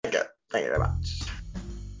Thank you very much.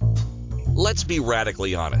 Let's be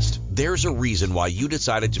radically honest. There's a reason why you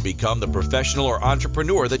decided to become the professional or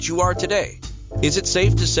entrepreneur that you are today. Is it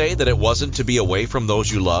safe to say that it wasn't to be away from those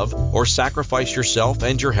you love or sacrifice yourself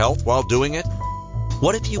and your health while doing it?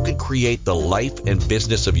 What if you could create the life and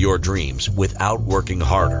business of your dreams without working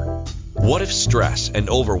harder? What if stress and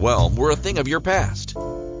overwhelm were a thing of your past?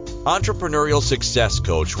 Entrepreneurial success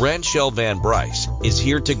coach Ranchelle Van Bryce is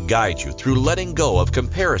here to guide you through letting go of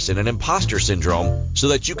comparison and imposter syndrome so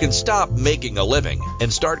that you can stop making a living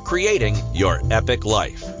and start creating your epic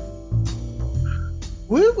life.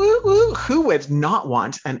 Woo, woo, woo. Who would not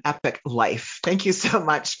want an epic life? Thank you so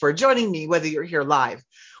much for joining me, whether you're here live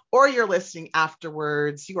or you're listening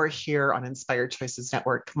afterwards. You are here on Inspired Choices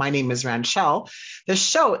Network. My name is Ranchelle. The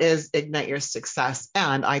show is Ignite Your Success,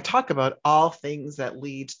 and I talk about all things that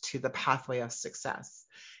lead to the pathway of success.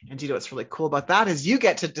 And you know what's really cool about that is you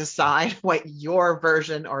get to decide what your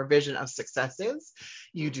version or vision of success is.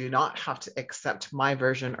 You do not have to accept my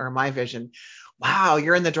version or my vision. Wow,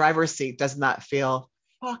 you're in the driver's seat. Doesn't that feel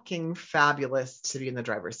fucking fabulous to be in the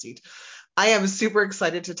driver's seat? I am super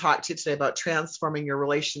excited to talk to you today about transforming your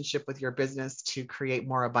relationship with your business to create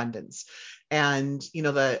more abundance. And you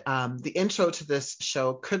know, the intro to this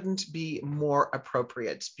show couldn't be more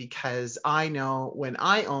appropriate because I know when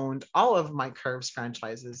I owned all of my Curves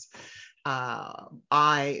franchises,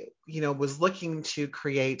 I was looking to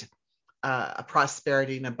create a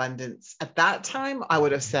prosperity and abundance. At that time, I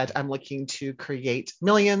would have said, I'm looking to create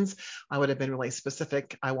millions. I would have been really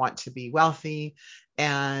specific. I want to be wealthy.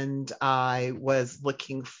 And I was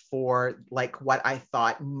looking for like what I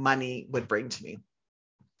thought money would bring to me.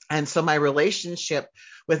 And so my relationship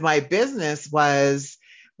with my business was,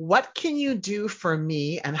 what can you do for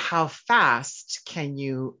me and how fast can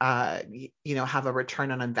you, have a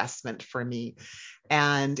return on investment for me?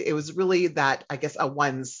 And it was really that, I guess, a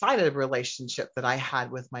one-sided relationship that I had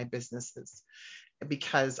with my businesses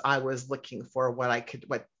because I was looking for what I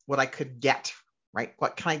could get, right?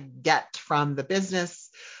 What can I get from the business?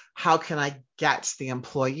 How can I get the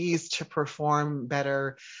employees to perform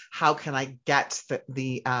better? How can I get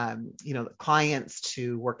the clients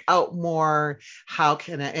to work out more?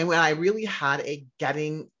 And when I really had a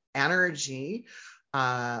getting energy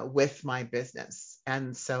with my business.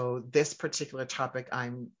 And so this particular topic,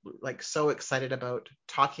 I'm like so excited about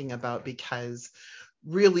talking about because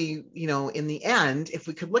really, in the end, if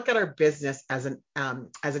we could look at our business as an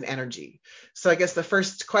energy. So I guess the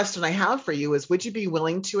first question I have for you is, would you be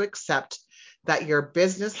willing to accept that your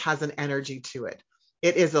business has an energy to it?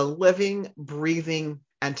 It is a living, breathing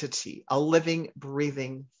entity, a living,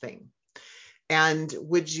 breathing thing. And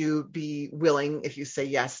would you be willing, if you say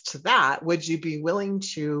yes to that, would you be willing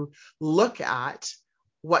to look at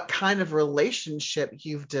what kind of relationship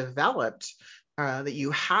you've developed that you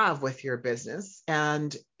have with your business?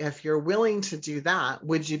 And if you're willing to do that,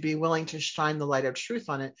 would you be willing to shine the light of truth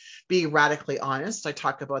on it? Be radically honest. I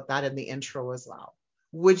talk about that in the intro as well.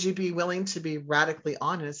 Would you be willing to be radically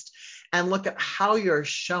honest and look at how you're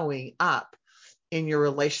showing up in your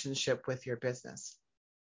relationship with your business?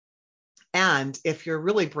 And if you're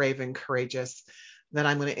really brave and courageous, then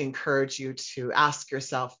I'm going to encourage you to ask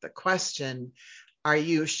yourself the question, are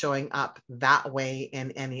you showing up that way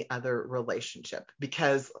in any other relationship?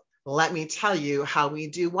 Because let me tell you, how we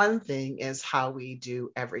do one thing is how we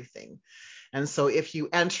do everything. And so if you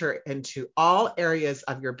enter into all areas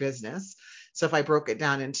of your business, so if I broke it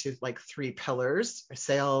down into like 3 pillars,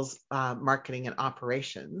 sales, marketing, and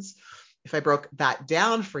operations, if I broke that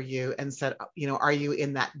down for you and said, are you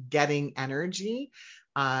in that getting energy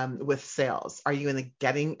with sales? Are you in the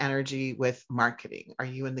getting energy with marketing? Are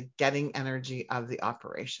you in the getting energy of the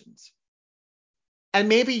operations? And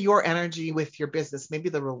maybe your energy with your business, maybe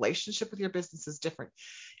the relationship with your business is different.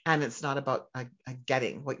 And it's not about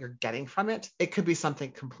getting what you're getting from it. It could be something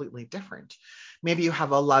completely different. Maybe you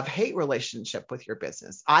have a love-hate relationship with your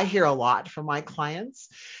business. I hear a lot from my clients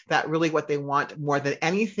that really what they want more than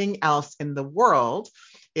anything else in the world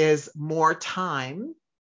is more time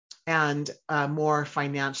and more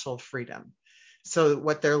financial freedom. So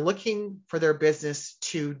what they're looking for their business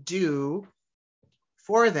to do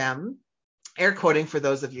for them, air quoting for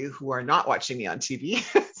those of you who are not watching me on TV.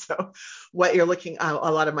 So what you're looking, a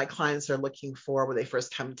lot of my clients are looking for when they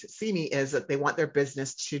first come to see me is that they want their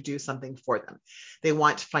business to do something for them. They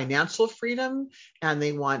want financial freedom and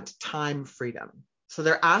they want time freedom. So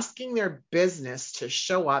they're asking their business to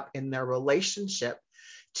show up in their relationship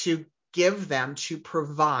to give them, to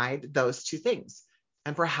provide those 2 things.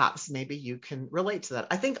 And perhaps maybe you can relate to that.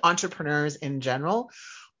 I think entrepreneurs in general,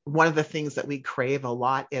 one of the things that we crave a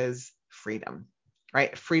lot is freedom.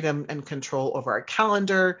 right? Freedom and control over our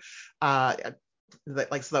calendar. So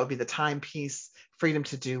that would be the time piece, freedom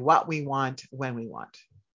to do what we want when we want.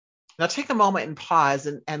 Now take a moment and pause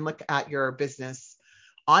and look at your business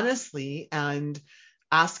honestly and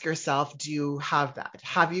ask yourself, do you have that?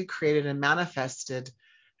 Have you created and manifested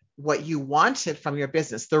what you wanted from your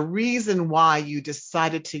business? The reason why you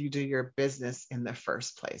decided to do your business in the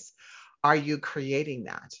first place. Are you creating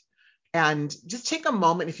that? And just take a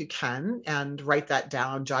moment if you can and write that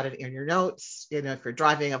down, jot it in your notes. If you're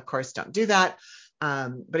driving, of course, don't do that.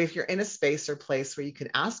 But if you're in a space or place where you can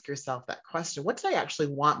ask yourself that question, what did I actually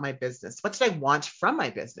want my business? What did I want from my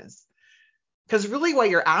business? Because really what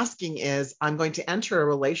you're asking is, I'm going to enter a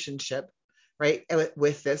relationship, right,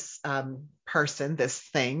 with this person, this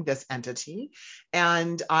thing, this entity,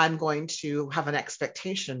 and I'm going to have an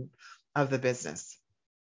expectation of the business.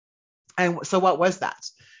 And so what was that?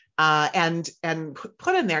 And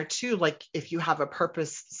put in there too, like if you have a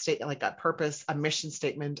purpose statement, like a purpose, a mission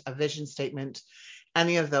statement, a vision statement,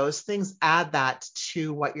 any of those things, add that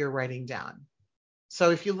to what you're writing down.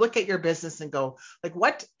 So if you look at your business and go, like,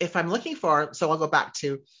 what if I'm looking for, so I'll go back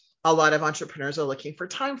to, a lot of entrepreneurs are looking for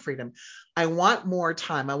time freedom. I want more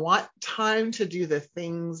time. I want time to do the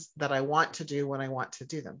things that I want to do when I want to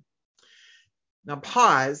do them. Now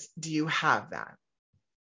pause. Do you have that?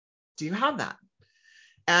 Do you have that?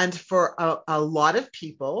 And for a lot of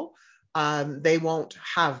people, they won't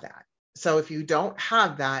have that. So if you don't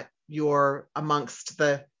have that, you're amongst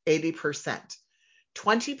the 80%.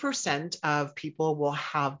 20% of people will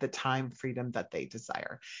have the time freedom that they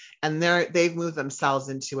desire. And they've moved themselves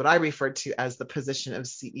into what I refer to as the position of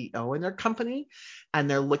CEO in their company. And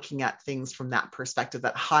they're looking at things from that perspective,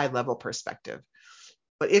 that high level perspective.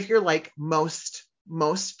 But if you're like most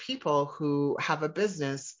people who have a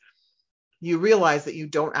business, you realize that you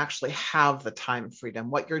don't actually have the time freedom.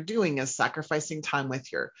 What you're doing is sacrificing time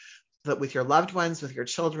with your loved ones, with your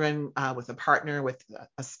children, with a partner, with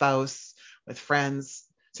a spouse, with friends.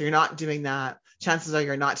 So you're not doing that. Chances are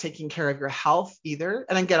you're not taking care of your health either.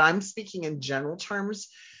 And again, I'm speaking in general terms.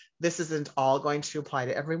 This isn't all going to apply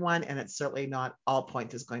to everyone, and it's certainly not all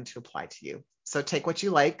point is going to apply to you. So take what you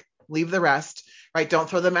like, leave the rest, right? Don't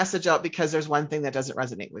throw the message out because there's one thing that doesn't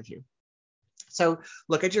resonate with you. So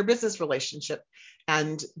look at your business relationship,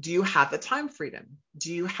 and do you have the time freedom?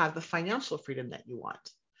 Do you have the financial freedom that you want?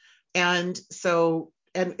 And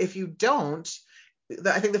if you don't,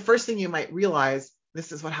 I think the first thing you might realize,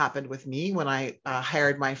 this is what happened with me when I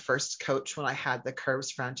hired my first coach when I had the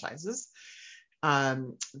Curves franchises.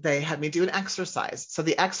 They had me do an exercise. So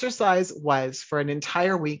the exercise was, for an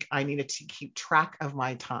entire week, I needed to keep track of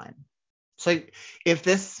my time. So if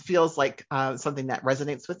this feels like something that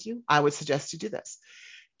resonates with you, I would suggest you do this.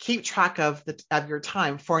 Keep track of your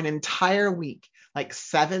time for an entire week, like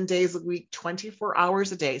 7 days a week, 24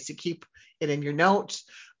 hours a day. So keep it in your notes.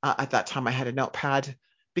 At that time, I had a notepad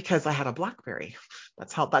because I had a BlackBerry.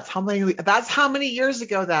 That's how many years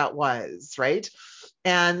ago that was, right?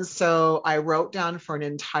 And so I wrote down for an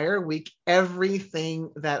entire week everything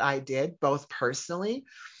that I did, both personally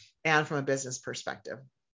and from a business perspective.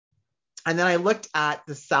 And then I looked at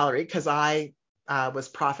the salary because I was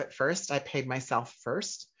profit first. I paid myself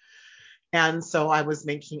first. And so I was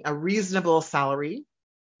making a reasonable salary,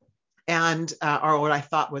 and or what I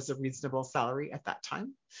thought was a reasonable salary at that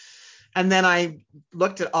time. And then I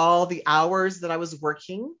looked at all the hours that I was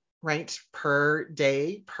working, right, per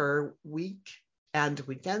day, per week, and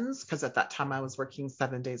weekends, because at that time I was working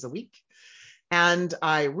 7 days a week. And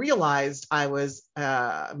I realized I was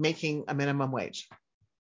making a minimum wage.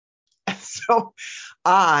 So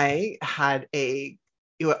I had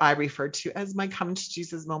what I referred to as my come to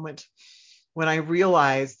Jesus moment, when I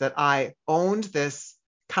realized that I owned this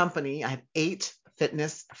company. I had 8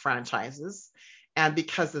 fitness franchises. And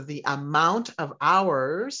because of the amount of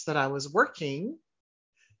hours that I was working,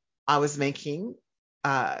 I was making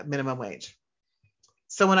minimum wage.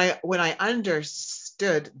 So when I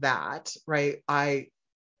understood that, right, I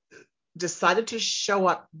decided to show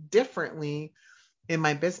up differently in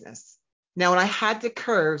my business. Now, when I had the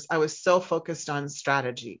Curves, I was so focused on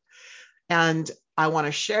strategy. And I want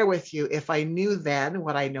to share with you, if I knew then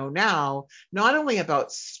what I know now, not only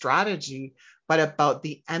about strategy, but about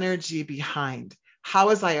the energy behind. How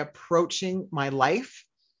was I approaching my life?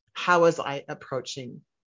 How was I approaching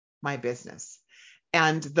my business?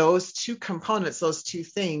 And those two components, those two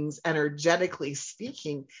things, energetically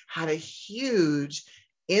speaking, had a huge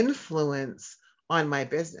influence on my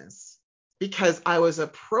business, because I was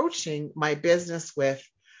approaching my business with,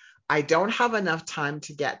 I don't have enough time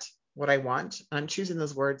to get what I want. And I'm choosing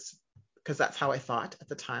those words because that's how I thought at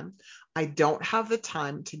the time. I don't have the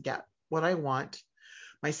time to get what I want.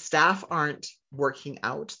 My staff aren't working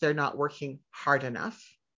out. They're not working hard enough,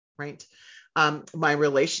 right? My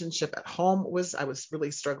relationship at home I was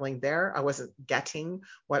really struggling there. I wasn't getting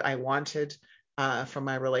what I wanted from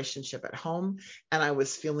my relationship at home. And I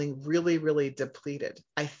was feeling really, really depleted.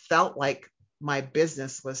 I felt like my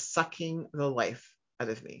business was sucking the life out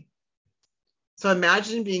of me. So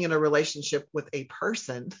imagine being in a relationship with a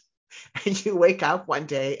person and you wake up one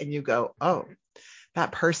day and you go, oh,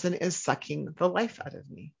 that person is sucking the life out of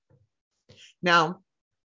me. Now,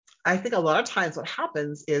 I think a lot of times what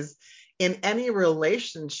happens is in any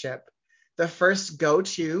relationship, the first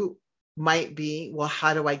go-to might be, well,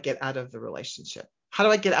 how do I get out of the relationship? How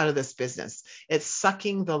do I get out of this business? It's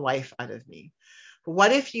sucking the life out of me. But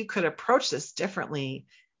what if you could approach this differently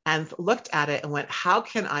and looked at it and went, how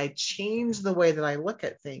can I change the way that I look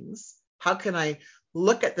at things? How can I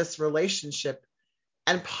look at this relationship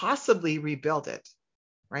and possibly rebuild it,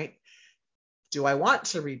 right? Do I want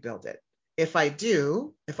to rebuild it? If I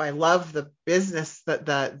do, if I love the business,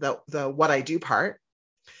 the what I do part,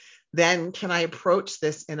 then can I approach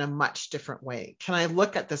this in a much different way? Can I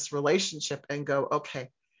look at this relationship and go, okay,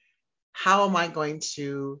 how am I going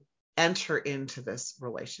to enter into this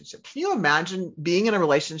relationship? Can you imagine being in a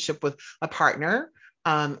relationship with a partner,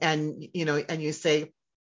 and you say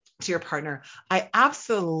to your partner, I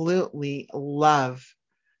absolutely love,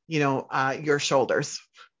 your shoulders,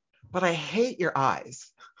 but I hate your eyes.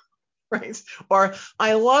 Right? Or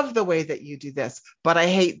I love the way that you do this, but I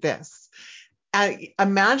hate this. And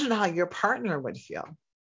imagine how your partner would feel.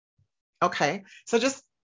 Okay. So just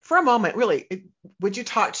for a moment, really, would you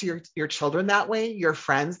talk to your children that way, your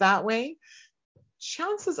friends that way?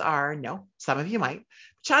 Chances are, no, some of you might.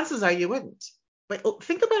 Chances are you wouldn't. But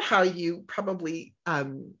think about how you probably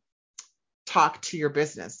talk to your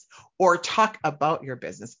business or talk about your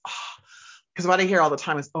business. Because what I hear all the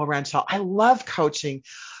time is, oh, Ranchelle, I love coaching,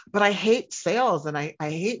 but I hate sales and I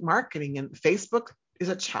hate marketing, and Facebook is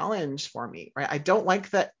a challenge for me, right? I don't like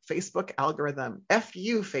that Facebook algorithm. F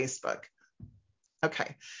you, Facebook.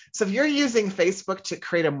 Okay. So if you're using Facebook to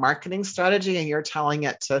create a marketing strategy and you're telling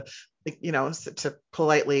it to, to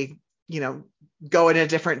politely, go in a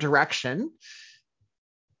different direction,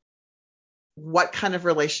 what kind of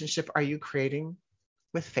relationship are you creating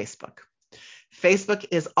with Facebook? Facebook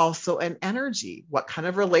is also an energy. What kind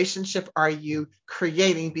of relationship are you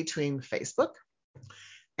creating between Facebook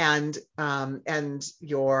and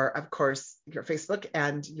your Facebook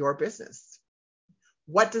and your business?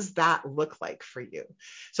 What does that look like for you?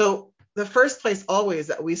 So the first place always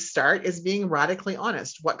that we start is being radically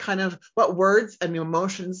honest. What words and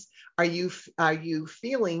emotions are you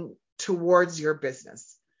feeling towards your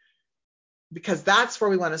business? Because that's where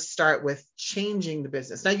we want to start with changing the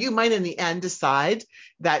business. Now, you might in the end decide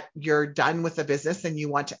that you're done with the business and you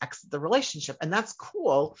want to exit the relationship, and that's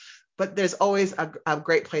cool. But there's always a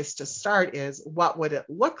great place to start is, what would it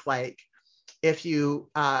look like if you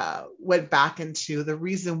went back into the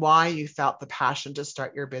reason why you felt the passion to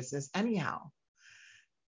start your business anyhow?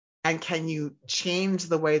 And can you change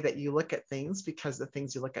the way that you look at things because the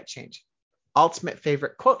things you look at change? Ultimate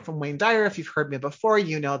favorite quote from Wayne Dyer. If you've heard me before,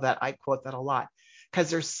 you know that I quote that a lot because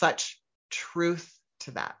there's such truth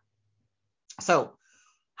to that. So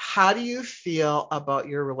how do you feel about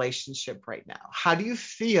your relationship right now? How do you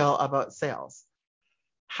feel about sales?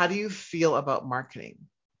 How do you feel about marketing?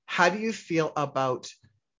 How do you feel about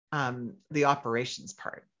the operations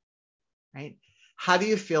part, right? How do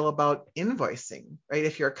you feel about invoicing, right?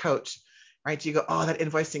 If you're a coach, right? Do you go, oh, that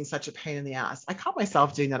invoicing is such a pain in the ass? I caught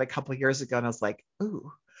myself doing that a couple of years ago, and I was like,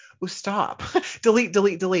 ooh, stop.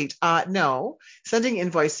 delete. No, sending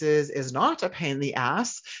invoices is not a pain in the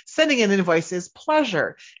ass. Sending an invoice is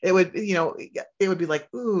pleasure. It would be like,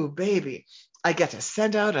 ooh, baby, I get to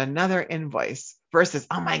send out another invoice versus,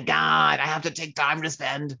 oh my God, I have to take time to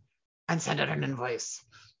spend and send out an invoice.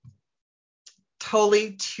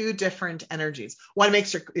 Totally two different energies. One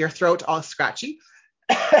makes your throat all scratchy,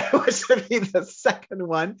 which would be the second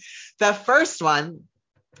one. The first one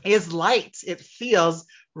is light. It feels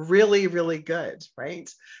really, really good, right?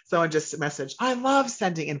 Someone just messaged, I love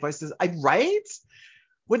sending invoices. Right?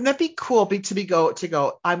 Wouldn't that be cool to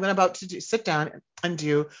go, I'm about to sit down and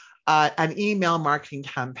do an email marketing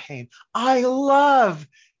campaign. I love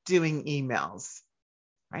doing emails,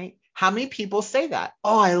 right? How many people say that?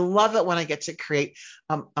 Oh, I love it when I get to create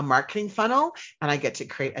a marketing funnel and I get to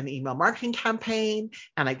create an email marketing campaign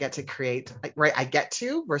and I get to create, right? I get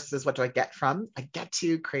to versus what do I get from? I get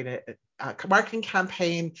to create a marketing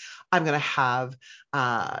campaign. I'm going to have,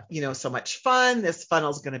 so much fun. This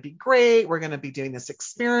funnel is going to be great. We're going to be doing this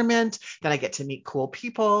experiment. Then I get to meet cool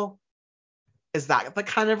people. Is that the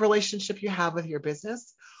kind of relationship you have with your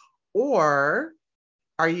business? Or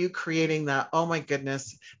are you creating that, oh my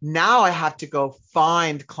goodness, now I have to go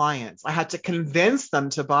find clients. I have to convince them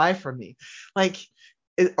to buy from me. Like,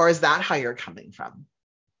 or is that how you're coming from?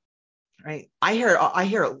 Right. I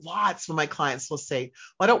hear lots when my clients will say,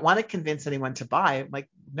 well, I don't want to convince anyone to buy. I'm like,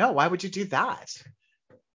 no, why would you do that?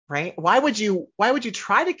 Right. Why would you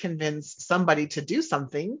try to convince somebody to do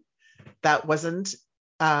something that wasn't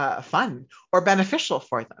fun or beneficial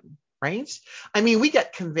for them? Right. I mean, we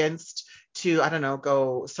get convinced to, I don't know,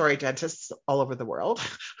 go, sorry, dentists all over the world,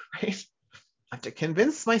 right? I have to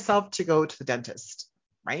convince myself to go to the dentist,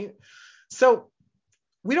 right? So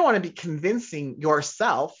we don't want to be convincing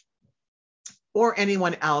yourself or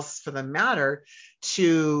anyone else for the matter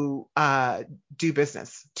to do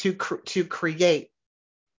business, to create,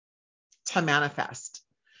 to manifest.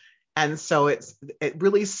 And so it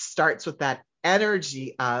really starts with that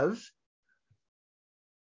energy of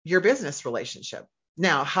your business relationship.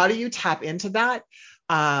 Now, how do you tap into that?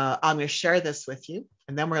 I'm going to share this with you,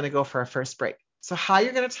 and then we're going to go for our first break. So how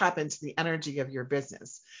you're going to tap into the energy of your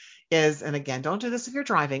business is, and again, don't do this if you're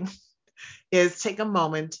driving, is take a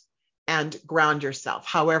moment and ground yourself,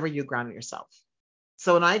 however you ground yourself.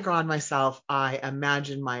 So when I ground myself, I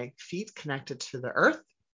imagine my feet connected to the earth,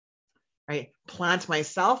 right? Plant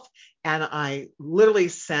myself, and I literally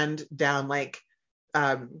send down like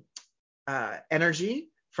energy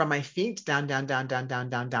from my feet down to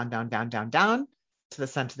the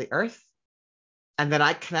center of the earth. And then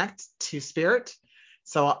I connect to spirit.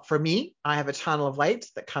 So for me, I have a tunnel of light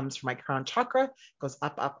that comes from my crown chakra, goes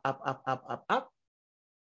up, up, up, up, up, up, up.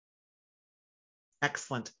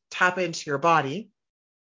 Excellent. Tap into your body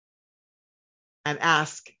and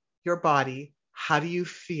ask your body, how do you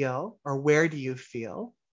feel, or where do you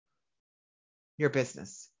feel your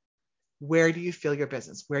business? Where do you feel your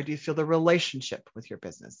business? Where do you feel the relationship with your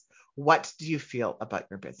business? What do you feel about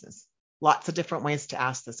your business? Lots of different ways to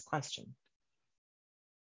ask this question.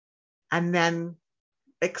 And then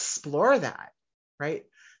explore that, right?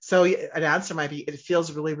 So an answer might be, it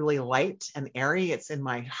feels really, really light and airy. It's in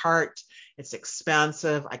my heart. It's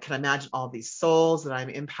expansive. I can imagine all these souls that I'm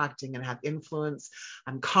impacting and have influence.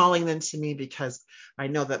 I'm calling them to me because I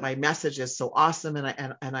know that my message is so awesome.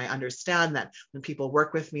 And I understand that when people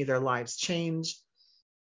work with me, their lives change.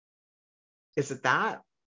 Is it that?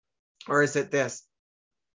 Or is it this?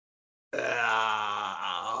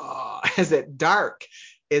 Is it dark?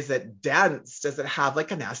 Is it dense? Does it have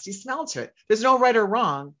like a nasty smell to it? There's no right or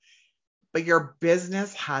wrong, but your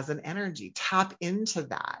business has an energy. Tap into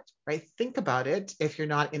that, right? Think about it. If you're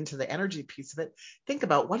not into the energy piece of it, think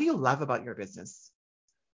about, what do you love about your business?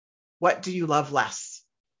 What do you love less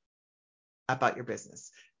about your business?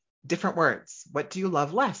 Different words. What do you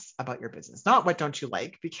love less about your business? Not what don't you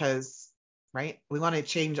like, because, right, we want to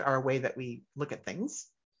change our way that we look at things.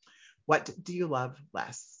 What do you love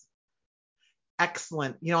less?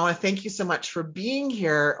 Excellent. I want to thank you so much for being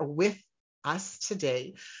here with us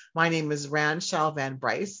today. My name is Ranchelle Van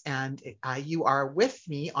Bryce, and you are with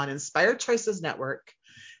me on Inspired Choices Network,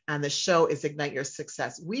 and the show is Ignite Your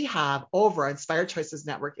Success. We have over Inspired Choices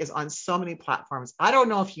Network is on so many platforms. I don't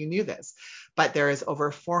know if you knew this, but there is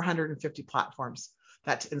over 450 platforms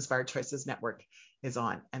that Inspired Choices Network is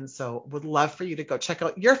on. And so would love for you to go check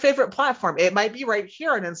out your favorite platform. It might be right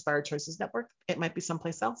here on Inspired Choices Network. It might be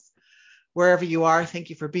someplace else. Wherever you are, thank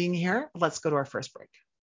you for being here. Let's go to our first break.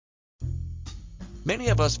 Many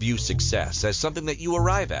of us view success as something that you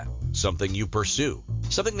arrive at, something you pursue,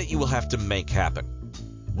 something that you will have to make happen.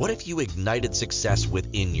 What if you ignited success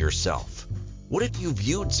within yourself? What if you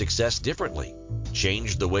viewed success differently?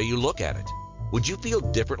 Changed the way you look at it? Would you feel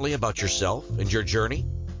differently about yourself and your journey?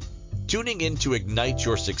 Tuning in to Ignite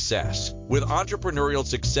Your Success with entrepreneurial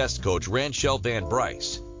success coach Ranchelle Van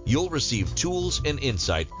Bryce, you'll receive tools and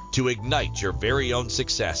insight to ignite your very own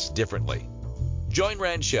success differently. Join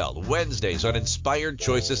Ranchelle Wednesdays on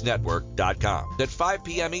InspiredChoicesNetwork.com at 5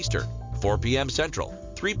 p.m. Eastern, 4 p.m.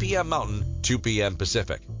 Central, 3 p.m. Mountain, 2 p.m.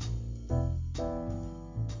 Pacific.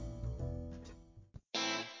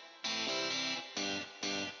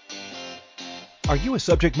 Are you a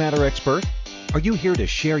subject matter expert? Are you here to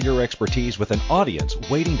share your expertise with an audience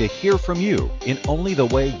waiting to hear from you in only the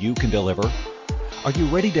way you can deliver? Are you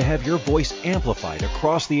ready to have your voice amplified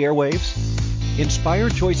across the airwaves?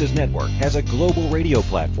 Inspired Choices Network has a global radio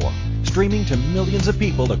platform streaming to millions of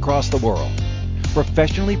people across the world.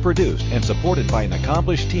 Professionally produced and supported by an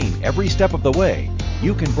accomplished team every step of the way,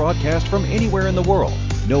 you can broadcast from anywhere in the world,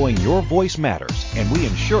 knowing your voice matters, and we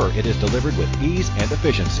ensure it is delivered with ease and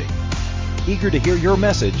efficiency. Eager to hear your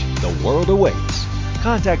message, the world awaits.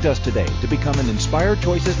 Contact us today to become an Inspired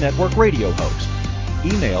Choices Network radio host.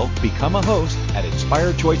 Email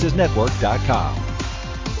becomeahost@inspiredchoicesnetwork.com.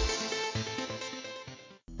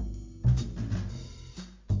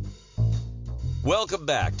 Welcome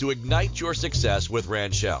back to Ignite Your Success with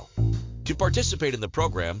Ranchelle. To participate in the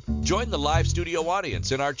program, join the live studio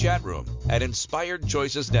audience in our chat room at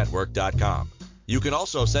inspiredchoicesnetwork.com. You can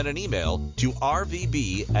also send an email to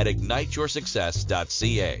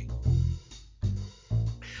rvb@igniteyoursuccess.ca.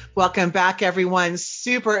 Welcome back, everyone.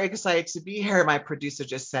 Super excited to be here. My producer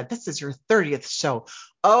just said, this is your 30th show.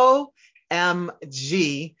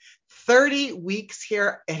 OMG. 30 weeks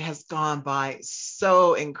here. It has gone by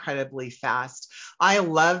so incredibly fast. I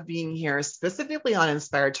love being here, specifically on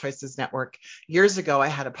Inspired Choices Network. Years ago, I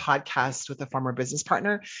had a podcast with a former business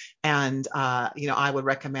partner, and I would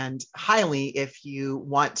recommend highly, if you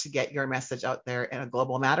want to get your message out there in a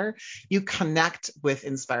global matter, you connect with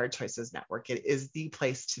Inspired Choices Network. It is the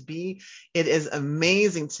place to be. It is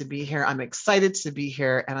amazing to be here. I'm excited to be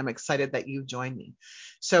here, and I'm excited that you joined me.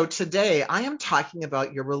 So today I am talking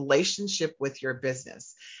about your relationship with your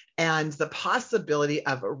business and the possibility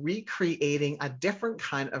of recreating a different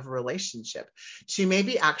kind of relationship to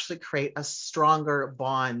maybe actually create a stronger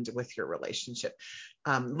bond with your relationship,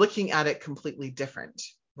 looking at it completely different,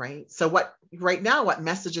 right? So what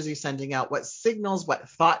messages are you sending out? What signals, what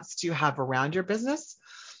thoughts do you have around your business?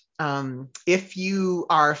 If you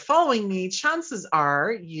are following me, chances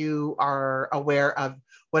are you are aware of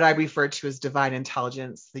what I refer to as divine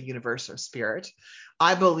intelligence, the universe or spirit.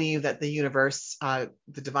 I believe that the universe, the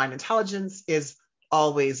divine intelligence, is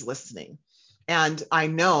always listening. And I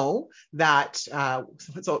know that, so I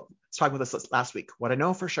was talking about this last week, what I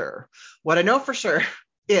know for sure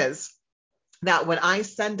is that when I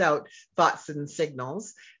send out thoughts and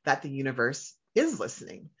signals, that the universe is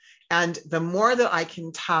listening. And the more that I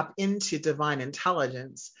can tap into divine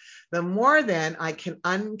intelligence, the more then I can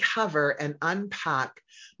uncover and unpack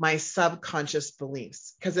my subconscious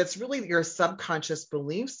beliefs, because it's really your subconscious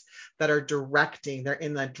beliefs that are directing, they're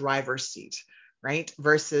in the driver's seat, right?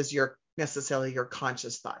 Versus necessarily your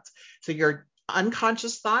conscious thoughts. So your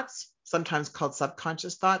unconscious thoughts, sometimes called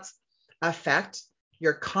subconscious thoughts, affect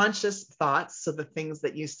your conscious thoughts. So the things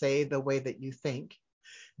that you say, the way that you think.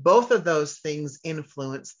 Both of those things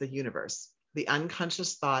influence the universe, the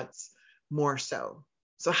unconscious thoughts more so.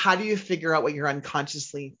 So how do you figure out what you're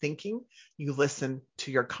unconsciously thinking? You listen to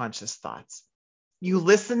your conscious thoughts. You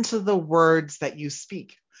listen to the words that you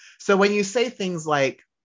speak. So when you say things like,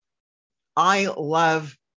 I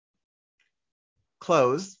love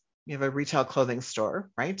clothes, you have a retail clothing store,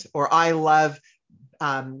 right? Or I love,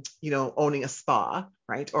 owning a spa,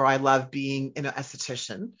 right? Or I love being an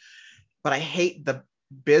esthetician, but I hate the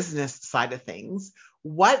business side of things.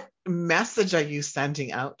 What message are you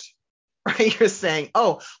sending out? Right? You're saying,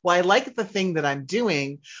 oh, well, I like the thing that I'm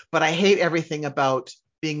doing, but I hate everything about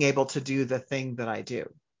being able to do the thing that I do.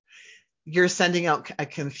 You're sending out a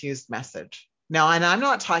confused message. Now, and I'm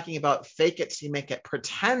not talking about fake it till you make it,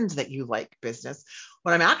 pretend that you like business.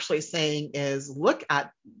 What I'm actually saying is look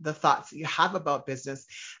at the thoughts that you have about business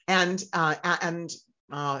and I'll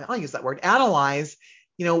use that word, analyze,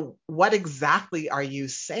 what exactly are you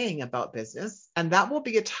saying about business? And that will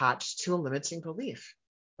be attached to a limiting belief,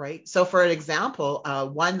 right? So for an example,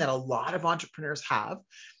 one that a lot of entrepreneurs have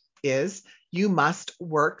is you must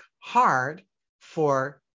work hard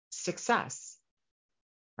for success,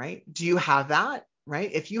 right? Do you have that,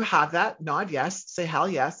 right? If you have that, nod yes, say hell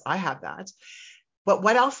yes, I have that. But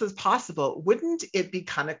what else is possible? Wouldn't it be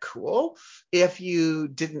kind of cool if you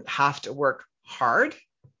didn't have to work hard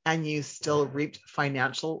and you still reaped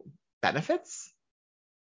financial benefits,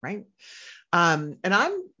 right? And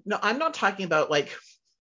I'm not talking about like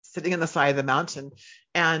sitting on the side of the mountain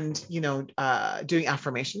and doing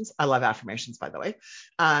affirmations. I love affirmations, by the way.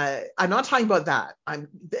 I'm not talking about that.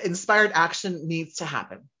 The inspired action needs to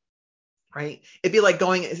happen, right? It'd be like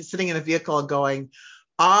sitting in a vehicle and going,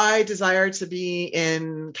 I desire to be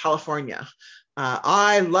in California.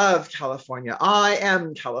 I love California. I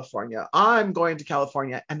am California. I'm going to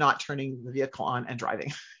California, and not turning the vehicle on and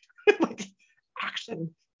driving. Like,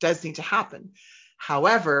 action does need to happen.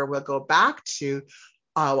 However, we'll go back to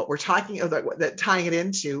what we're talking about, tying it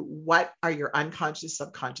into what are your unconscious,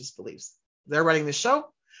 subconscious beliefs. They're running the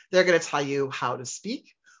show. They're going to tell you how to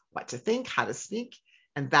speak, what to think, how to speak,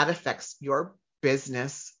 and that affects your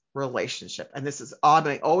business relationship. And this is all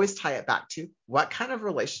going to always tie it back to what kind of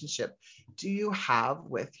relationship do you have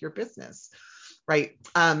with your business, right?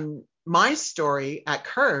 My story at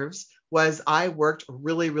Curves was I worked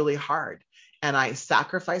really, really hard. And I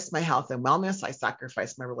sacrificed my health and wellness. I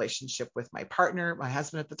sacrificed my relationship with my partner, my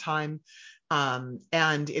husband at the time.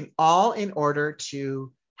 and in order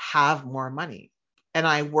to have more money. And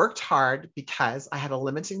I worked hard because I had a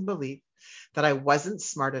limiting belief that I wasn't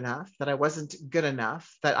smart enough, that I wasn't good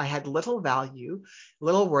enough, that I had little value,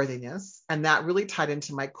 little worthiness. And that really tied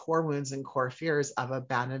into my core wounds and core fears of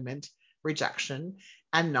abandonment, rejection,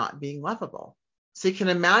 and not being lovable. So you can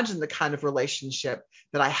imagine the kind of relationship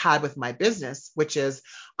that I had with my business, which is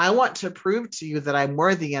I want to prove to you that I'm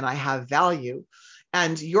worthy and I have value.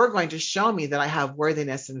 And you're going to show me that I have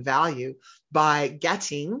worthiness and value by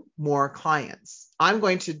getting more clients. I'm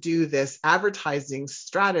going to do this advertising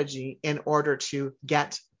strategy in order to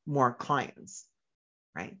get more clients,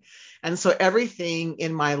 right? And so everything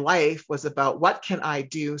in my life was about what can I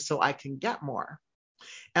do so I can get more?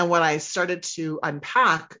 And what I started to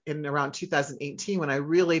unpack in around 2018, when I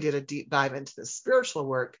really did a deep dive into the spiritual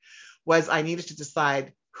work, was I needed to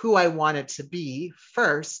decide who I wanted to be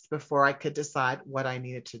first before I could decide what I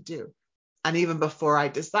needed to do. And even before I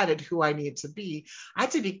decided who I needed to be, I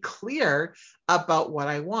had to be clear about what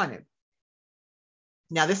I wanted.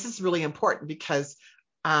 Now, this is really important because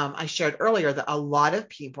I shared earlier that a lot of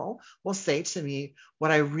people will say to me,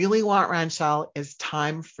 what I really want, Ranchelle, is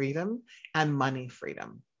time freedom and money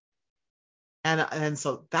freedom. And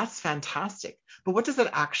so that's fantastic. But what does it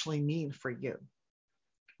actually mean for you?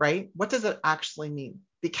 Right? What does it actually mean?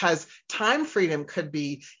 Because time freedom could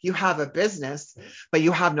be you have a business, but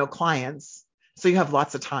you have no clients, so you have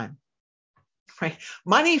lots of time. Right?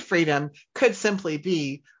 Money freedom could simply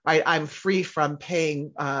be, right, I'm free from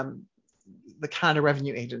paying the Canada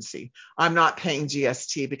Revenue Agency. I'm not paying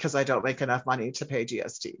GST because I don't make enough money to pay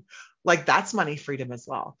GST. Like that's money freedom as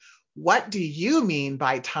well. What do you mean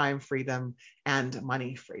by time freedom and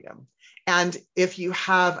money freedom? And if you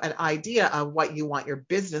have an idea of what you want your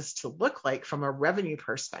business to look like from a revenue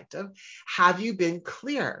perspective, have you been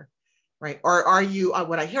clear, right? Or are you,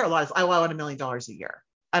 what I hear a lot is, I want $1 million a year.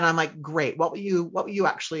 And I'm like, great, what will you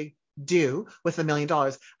actually do with $1 million?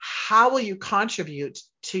 How will you contribute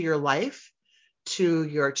to your life, to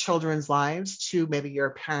your children's lives, to maybe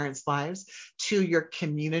your parents' lives, to your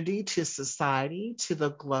community, to society, to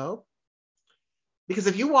the globe? Because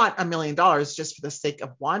if you want $1 million just for the sake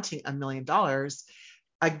of wanting $1 million,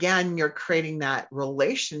 again, you're creating that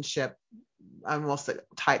relationship almost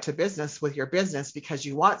tied to business with your business because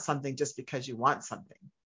you want something just because you want something,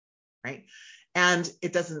 right? And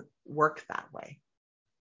it doesn't work that way,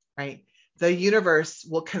 right? The universe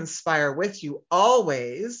will conspire with you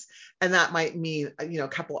always. And that might mean, a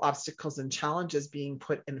couple obstacles and challenges being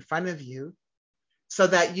put in front of you so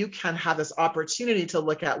that you can have this opportunity to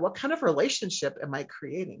look at what kind of relationship am I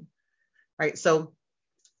creating, right? So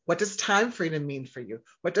what does time freedom mean for you?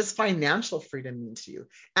 What does financial freedom mean to you?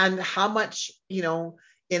 And how much, in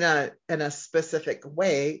a specific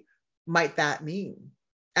way might that mean?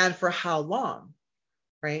 And for how long,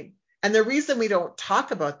 right? And the reason we don't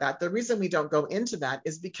talk about that, the reason we don't go into that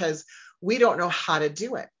is because we don't know how to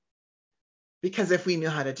do it. Because if we knew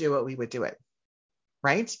how to do it, we would do it,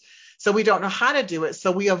 right? So we don't know how to do it.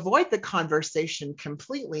 So we avoid the conversation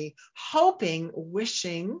completely,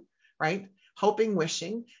 wishing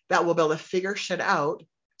that we'll be able to figure shit out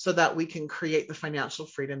so that we can create the financial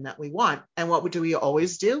freedom that we want. And what do we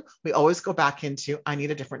always do? We always go back into, I need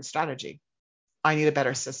a different strategy. I need a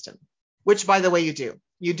better system, which by the way, you do.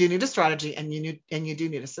 You do need a strategy and you do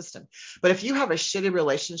need a system. But if you have a shitty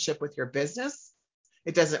relationship with your business,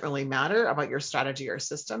 it doesn't really matter about your strategy or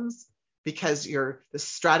systems because the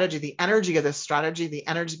strategy, the energy of the strategy, the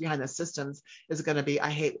energy behind the systems is going to be, I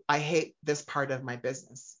hate this part of my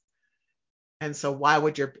business. And so why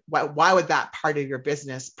would that part of your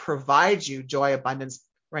business provide you joy, abundance,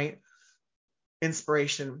 right?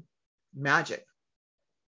 Inspiration, magic.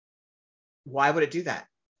 Why would it do that?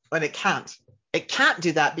 But it can't. It can't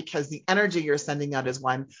do that because the energy you're sending out is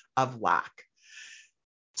one of lack.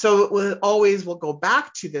 So we'll go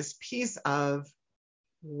back to this piece of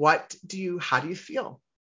how do you feel?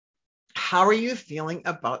 How are you feeling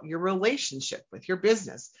about your relationship with your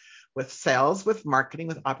business, with sales, with marketing,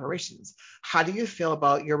 with operations? How do you feel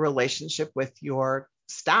about your relationship with your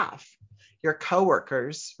staff, your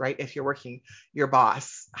coworkers, right? If you're working, your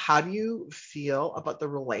boss, how do you feel about the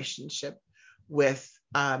relationship with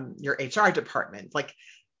your HR department? Like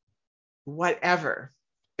whatever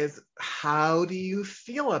is, how do you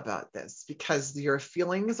feel about this? Because your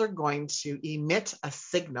feelings are going to emit a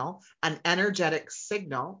signal, an energetic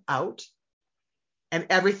signal out. And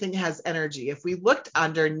everything has energy. If we looked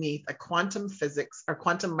underneath a quantum physics or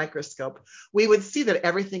quantum microscope, we would see that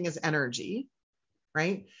everything is energy,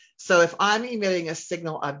 right? So if I'm emitting a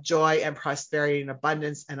signal of joy and prosperity and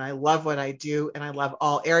abundance, and I love what I do, and I love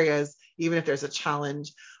all areas, even if there's a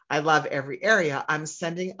challenge, I love every area, I'm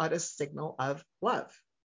sending out a signal of love.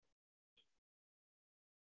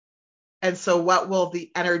 And so what will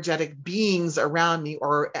the energetic beings around me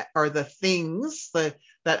or the things that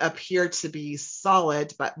appear to be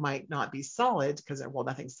solid but might not be solid because, well,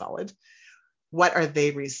 nothing's solid, what are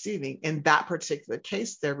they receiving? In that particular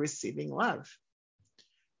case, they're receiving love.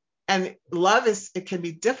 And love it can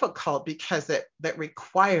be difficult because that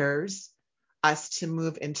requires us to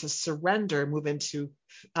move into surrender, move into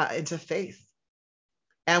faith.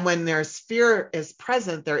 And when there's fear is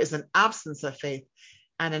present, there is an absence of faith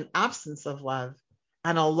and an absence of love.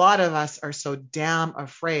 And a lot of us are so damn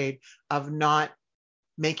afraid of not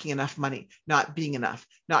making enough money, not being enough,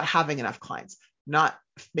 not having enough clients, not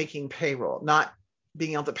making payroll, not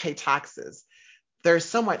being able to pay taxes. There's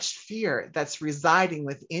so much fear that's residing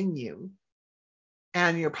within you,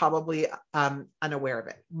 and you're probably unaware of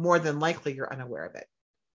it. More than likely, you're unaware of it,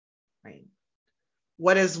 right?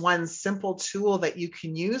 What is one simple tool that you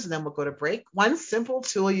can use? And then we'll go to break. One simple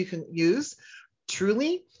tool you can use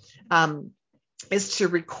truly is to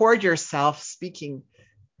record yourself speaking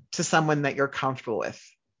to someone that you're comfortable with.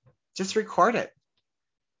 Just record it.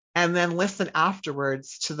 And then listen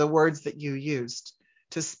afterwards to the words that you used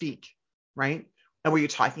to speak, right? And were you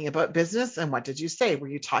talking about business? And what did you say? Were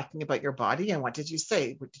you talking about your body? And what did you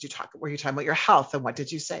say? Were you talking about your health? And what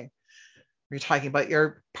did you say? Were you talking about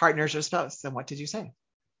your partners or spouse? And what did you say?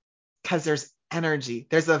 Because there's energy.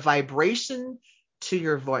 There's a vibration to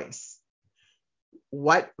your voice.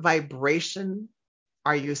 What vibration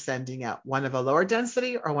are you sending out? One of a lower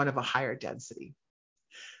density or one of a higher density?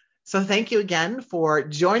 So thank you again for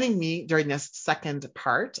joining me during this second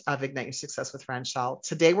part of Ignite Your Success with Ranchelle.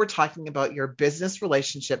 Today, we're talking about your business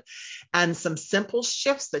relationship and some simple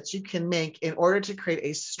shifts that you can make in order to create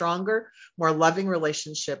a stronger, more loving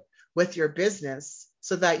relationship with your business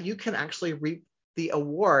so that you can actually reap the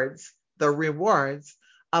rewards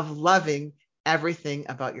of loving everything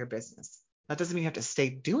about your business. That doesn't mean you have to stay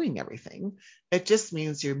doing everything. It just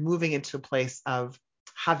means you're moving into a place of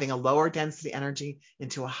having a lower density energy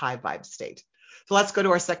into a high vibe state. So let's go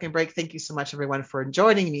to our second break. Thank you so much, everyone, for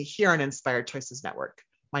joining me here on Inspired Choices Network.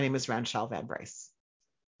 My name is Ranchelle Van Bryce.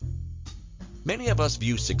 Many of us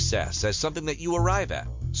view success as something that you arrive at,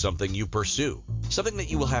 something you pursue, something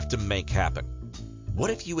that you will have to make happen.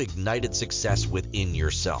 What if you ignited success within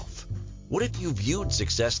yourself? What if you viewed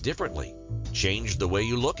success differently, changed the way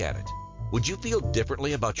you look at it? Would you feel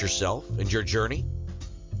differently about yourself and your journey?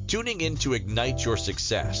 Tuning in to Ignite Your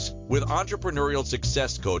Success with entrepreneurial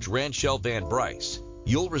success coach Ranchelle Van Bryce,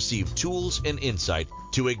 you'll receive tools and insight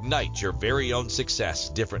to ignite your very own success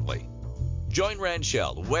differently. Join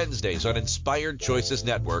Ranchelle Wednesdays on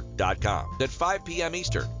InspiredChoicesNetwork.com at 5 p.m.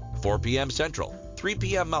 Eastern, 4 p.m. Central, 3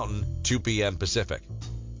 p.m. Mountain, 2 p.m. Pacific.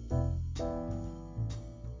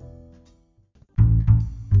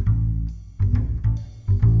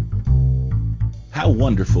 How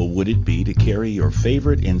wonderful would it be to carry your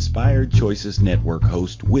favorite Inspired Choices Network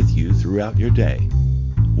host with you throughout your day?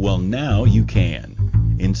 Well, now you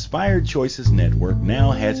can. Inspired Choices Network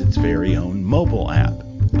now has its very own mobile app.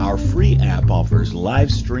 Our free app offers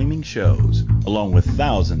live streaming shows, along with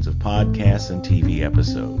thousands of podcasts and TV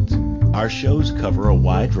episodes. Our shows cover a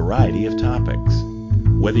wide variety of topics.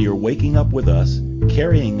 Whether you're waking up with us,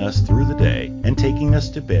 carrying us through the day, and taking us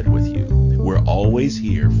to bed with you, we're always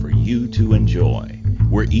here for you to enjoy.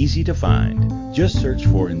 We're easy to find. Just search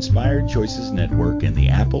for Inspired Choices Network in the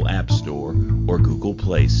Apple App Store or Google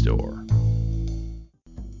Play Store.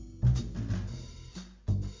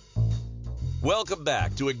 Welcome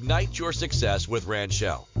back to Ignite Your Success with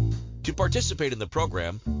Ranchelle. To participate in the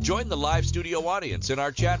program, join the live studio audience in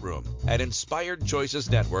our chat room at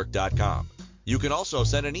InspiredChoicesNetwork.com. You can also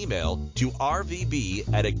send an email to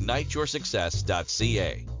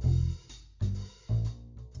rvb@igniteyoursuccess.ca.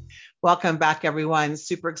 Welcome back, everyone.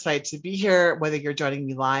 Super excited to be here, whether you're joining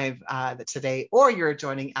me live today or you're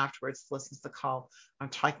joining afterwards to listen to the call. I'm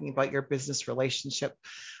talking about your business relationship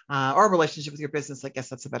or relationship with your business. I guess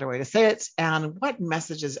that's a better way to say it. And what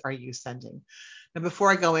messages are you sending? Now,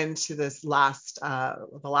 before I go into this the last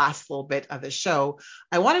little bit of the show,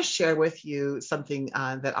 I want to share with you something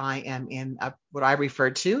that I am in what I refer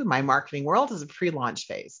to in my marketing world as a pre-launch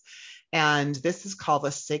phase. And this is called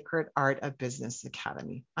the Sacred Art of Business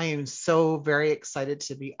Academy. I am so very excited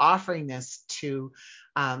to be offering this to,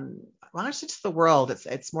 actually to the world.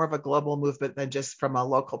 It's more of a global movement than just from a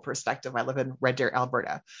local perspective. I live in Red Deer,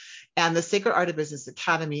 Alberta. And the Sacred Art of Business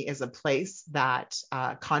Academy is a place that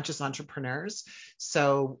conscious entrepreneurs,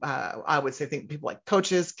 so I would say think people like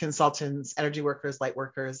coaches, consultants, energy workers, light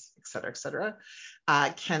workers, et cetera,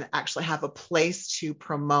 can actually have a place to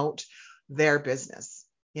promote their business.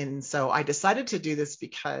 And so I decided to do this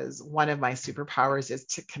because one of my superpowers is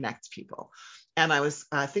to connect people. And I was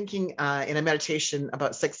thinking in a meditation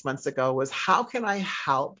about 6 months ago was how can I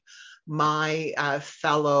help my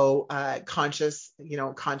fellow conscious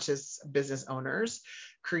business owners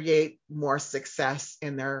create more success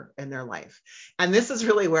in their life. And this is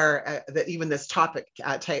really where even this show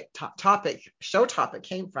topic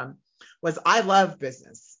came from. Was I love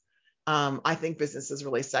business. I think business is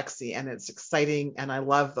really sexy and it's exciting, and I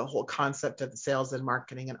love the whole concept of the sales and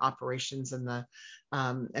marketing and operations and the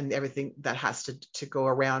and everything that has to go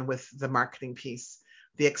around with the marketing piece,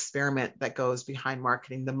 the experiment that goes behind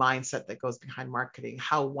marketing, the mindset that goes behind marketing,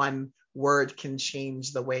 how one word can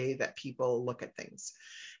change the way that people look at things.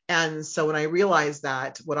 And so when I realized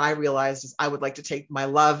that, what I realized is I would like to take my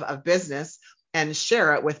love of business and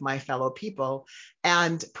share it with my fellow people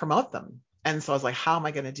and promote them. And so I was like, how am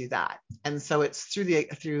I going to do that? And so it's through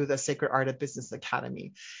the Sacred Art of Business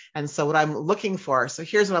Academy. And so what I'm looking for, so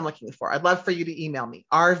here's what I'm looking for. I'd love for you to email me,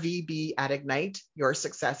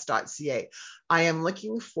 rvb@igniteyoursuccess.ca. I am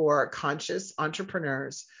looking for conscious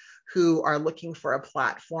entrepreneurs who are looking for a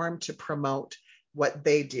platform to promote what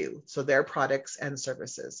they do, so their products and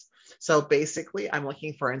services. So basically, I'm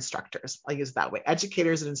looking for instructors. I'll use that way,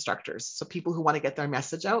 educators and instructors. So people who want to get their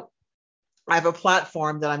message out. I have a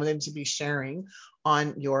platform that I'm going to be sharing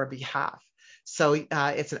on your behalf. So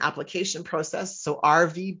it's an application process. So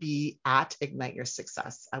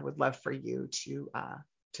rvb@igniteyoursuccess. I would love for you to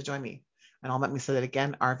join me. And let me say that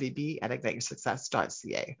again,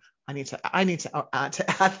 rvb@igniteyoursuccess.ca. I need to add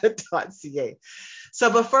the .ca. So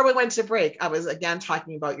before we went to break, I was again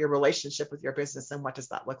talking about your relationship with your business and what does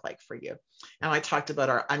that look like for you. And I talked about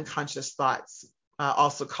our unconscious thoughts,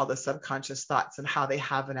 also called the subconscious thoughts, and how they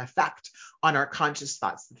have an effect on our conscious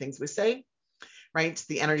thoughts, the things we say, right?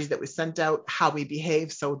 The energy that we send out, how we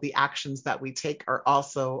behave. So the actions that we take are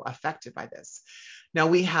also affected by this.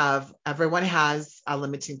 Now everyone has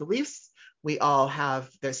limiting beliefs. We all have,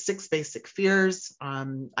 there's 6 basic fears.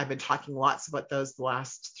 I've been talking lots about those the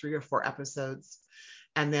last 3 or 4 episodes.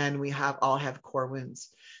 And then we all have core wounds.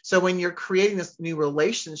 So when you're creating this new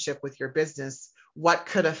relationship with your business, what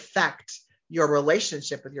could affect your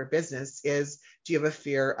relationship with your business is, do you have a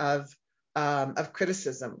fear of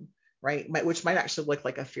criticism, right? Which might actually look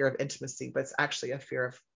like a fear of intimacy, but it's actually a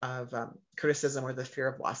fear of criticism, or the fear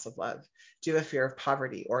of loss of love. Do you have a fear of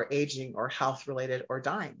poverty or aging or health related or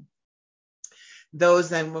dying? Those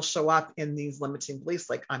then will show up in these limiting beliefs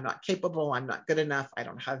like, I'm not capable, I'm not good enough, I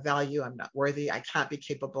don't have value, I'm not worthy, I can't be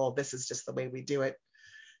capable, this is just the way we do it.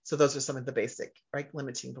 So those are some of the basic, right,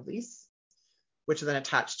 limiting beliefs, which are then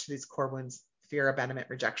attached to these core wounds: fear, abandonment,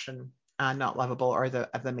 rejection, not lovable, or the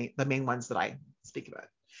main ones that I speak about.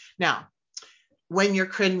 Now, when you're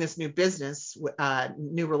creating this new business,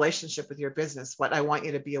 new relationship with your business, what I want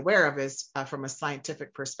you to be aware of is, from a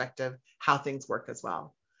scientific perspective, how things work as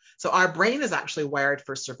well. So our brain is actually wired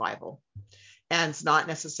for survival, and it's not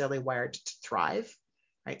necessarily wired to thrive,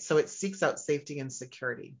 right? So it seeks out safety and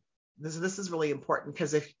security. This is really important,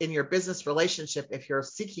 because if in your business relationship, if you're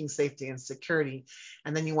seeking safety and security,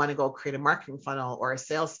 and then you want to go create a marketing funnel or a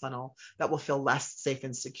sales funnel, that will feel less safe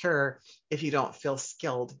and secure if you don't feel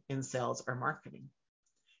skilled in sales or marketing.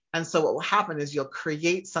 And so what will happen is you'll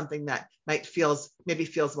create something that maybe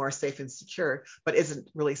feels more safe and secure, but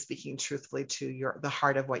isn't really speaking truthfully to the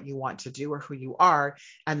heart of what you want to do or who you are.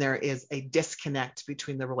 And there is a disconnect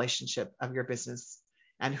between the relationship of your business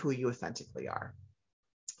and who you authentically are.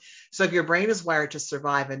 So if your brain is wired to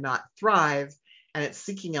survive and not thrive, and it's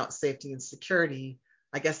seeking out safety and security,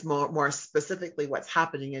 I guess more specifically what's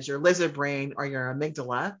happening is your lizard brain, or your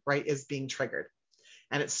amygdala, right, is being triggered.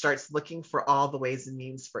 And it starts looking for all the ways and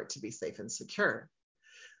means for it to be safe and secure.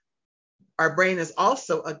 Our brain is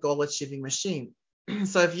also a goal-achieving machine.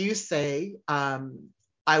 So if you say, I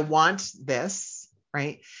want this,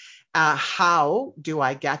 right? How do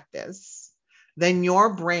I get this? Then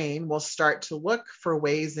your brain will start to look for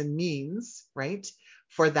ways and means, right,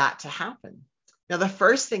 for that to happen. Now, the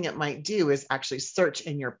first thing it might do is actually search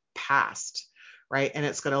in your past, right? And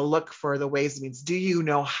it's going to look for the ways and means. Do you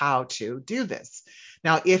know how to do this?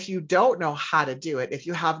 Now, if you don't know how to do it, if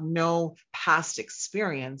you have no past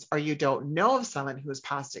experience, or you don't know of someone who has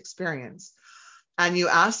past experience, and you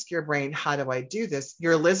ask your brain, how do I do this?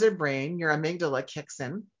 Your lizard brain, your amygdala, kicks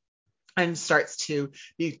in and starts to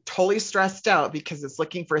be totally stressed out because it's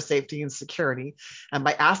looking for safety and security. And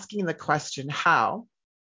by asking the question, how,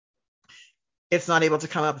 it's not able to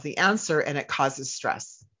come up with the answer, and it causes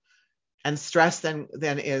stress. And stress then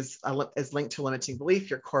is linked to limiting belief,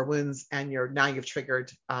 your core wounds, and now you've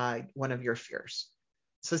triggered one of your fears.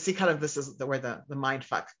 So see, kind of this is where the mind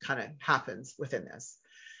fuck kind of happens within this.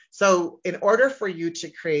 So in order for you to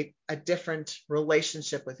create a different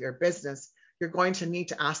relationship with your business, you're going to need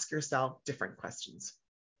to ask yourself different questions.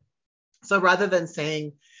 So rather than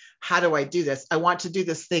saying, how do I do this? I want to do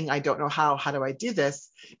this thing. I don't know how. How do I do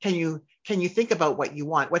this? Can you think about what you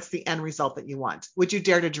want? What's the end result that you want? Would you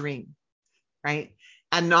dare to dream, right?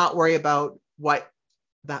 And not worry about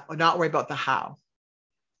not worry about the how.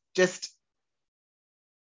 Just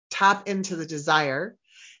tap into the desire.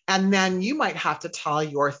 And then you might have to tell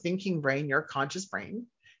your thinking brain, your conscious brain,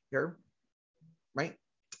 your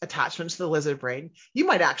attachment to the lizard brain. You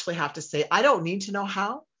might actually have to say, I don't need to know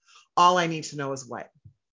how. All I need to know is what.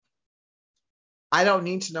 I don't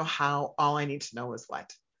need to know how. All I need to know is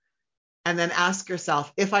what. And then ask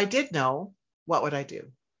yourself, if I did know, what would I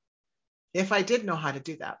do? If I did know how to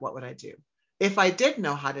do that, what would I do? If I did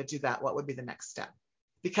know how to do that, what would be the next step?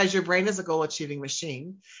 Because your brain is a goal achieving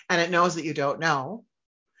machine and it knows that you don't know.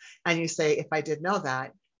 And you say, if I did know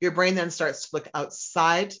that, your brain then starts to look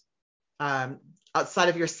outside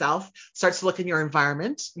of yourself, starts to look in your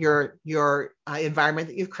environment, your environment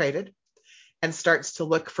that you've created, and starts to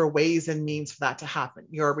look for ways and means for that to happen.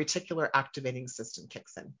 Your reticular activating system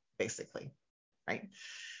kicks in, basically, right?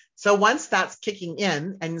 So once that's kicking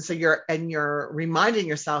in, and so you're reminding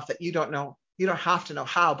yourself that you don't know, you don't have to know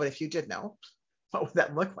how, but if you did know, what would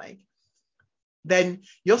that look like? Then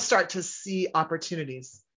you'll start to see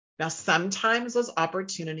opportunities. Now, sometimes those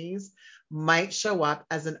opportunities might show up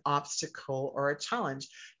as an obstacle or a challenge.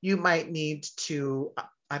 You might need to,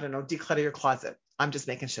 I don't know, declutter your closet. I'm just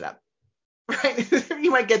making shit up, right?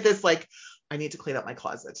 You might get this like, I need to clean up my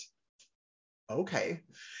closet. Okay.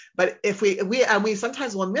 But if we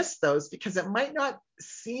sometimes will miss those because it might not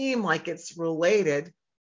seem like it's related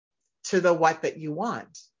to the what that you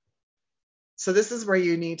want. So this is where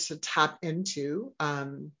you need to tap into,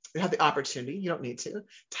 you have the opportunity, you don't need to,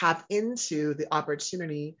 tap into the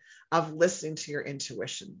opportunity of listening to your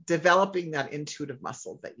intuition, developing that intuitive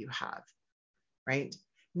muscle that you have, right?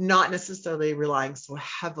 Not necessarily relying so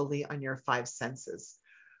heavily on your five senses,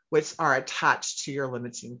 which are attached to your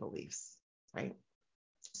limiting beliefs, right?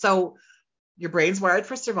 So your brain's wired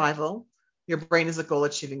for survival. Your brain is a goal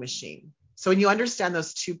achieving machine. So when you understand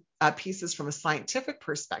those two pieces from a scientific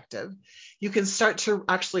perspective, you can start to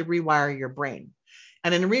actually rewire your brain.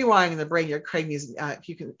 And in rewiring the brain, you're creating these,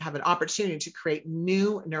 you can have an opportunity to create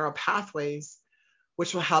new neural pathways,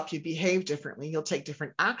 which will help you behave differently. You'll take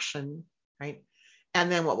different action, right?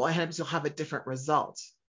 And then what will happen is you'll have a different result.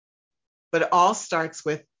 But it all starts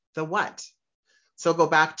with the what. So go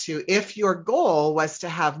back to, if your goal was to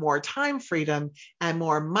have more time freedom and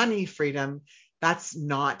more money freedom, that's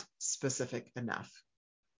not specific enough.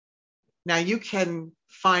 Now you can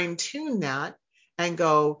fine tune that and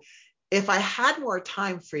go, if I had more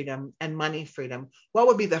time freedom and money freedom, what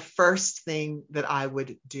would be the first thing that I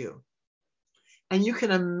would do? And you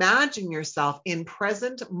can imagine yourself in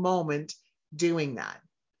present moment doing that.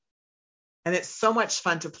 And it's so much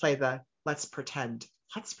fun to play the let's pretend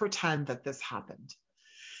that this happened.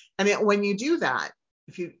 And when you do that,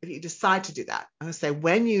 if you decide to do that, I'm going to say,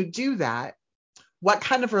 when you do that, what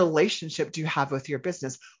kind of relationship do you have with your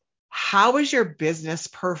business? How is your business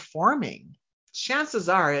performing? Chances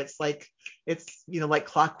are it's like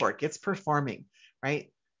clockwork. It's performing,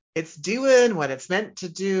 right? It's doing what it's meant to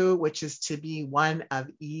do, which is to be one of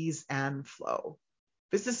ease and flow.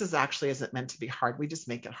 Business isn't meant to be hard. We just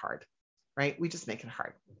make it hard, right? We just make it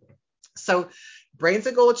hard. So brain's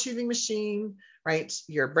a goal achieving machine, right?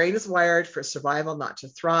 Your brain is wired for survival, not to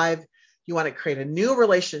thrive. You want to create a new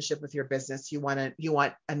relationship with your business. You want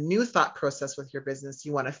a new thought process with your business.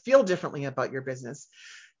 You want to feel differently about your business.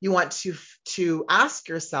 You want to ask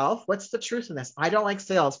yourself, what's the truth in this? I don't like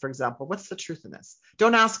sales, for example. What's the truth in this?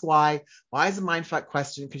 Don't ask why. Why is a mindfuck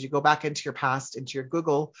question? Because you go back into your past, into your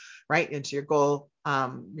Google, right? Into your goal.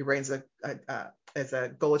 Your brain's a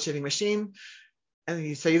goal achieving machine.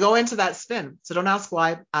 And so you go into that spin. So don't ask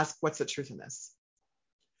why, ask what's the truth in this?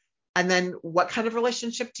 And then what kind of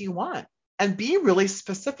relationship do you want? And be really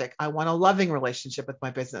specific. I want a loving relationship with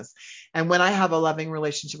my business. And when I have a loving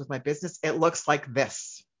relationship with my business, it looks like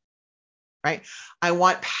this, right? I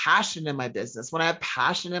want passion in my business. When I have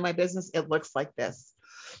passion in my business, it looks like this.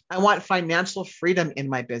 I want financial freedom in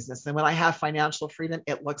my business. And when I have financial freedom,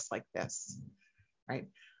 it looks like this, right?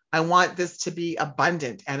 I want this to be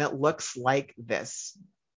abundant and it looks like this.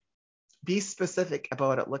 Be specific about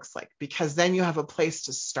what it looks like, because then you have a place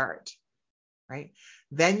to start, right?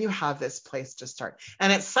 Then you have this place to start.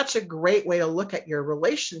 And it's such a great way to look at your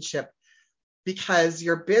relationship, because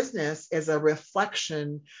your business is a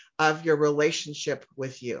reflection of your relationship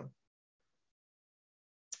with you.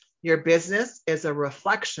 Your business is a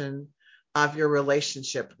reflection of your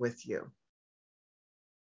relationship with you.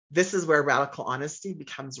 This is where radical honesty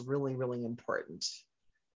becomes really, really important,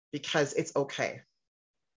 because it's okay.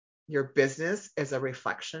 Your business is a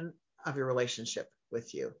reflection of your relationship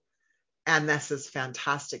with you. And this is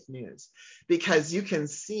fantastic news, because you can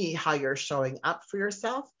see how you're showing up for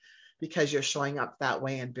yourself, because you're showing up that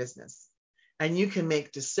way in business. And you can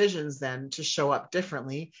make decisions then to show up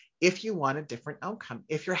differently if you want a different outcome.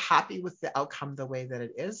 If you're happy with the outcome the way that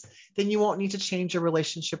it is, then you won't need to change your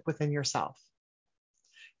relationship within yourself.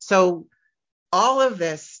 So all of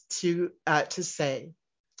this to say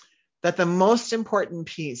that the most important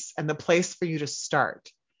piece and the place for you to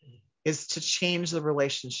start is to change the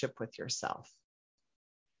relationship with yourself.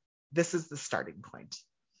 This is the starting point,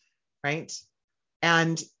 right?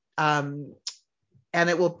 And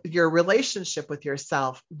your relationship with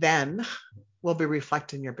yourself then will be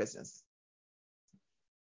reflecting your business.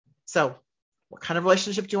 So what kind of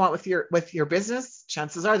relationship do you want with your business?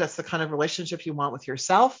 Chances are that's the kind of relationship you want with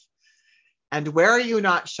yourself. And where are you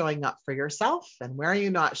not showing up for yourself? And where are you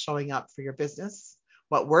not showing up for your business?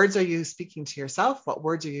 What words are you speaking to yourself? What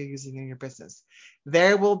words are you using in your business?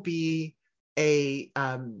 There will be a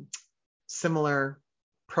similar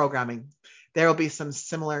programming. There will be some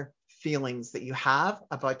similar feelings that you have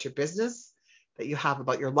about your business, that you have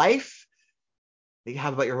about your life, that you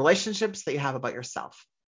have about your relationships, that you have about yourself.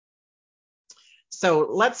 So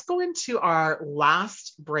let's go into our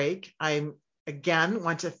last break. I again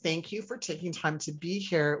want to thank you for taking time to be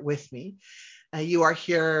here with me. You are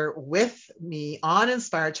here with me on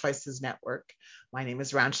Inspired Choices Network. My name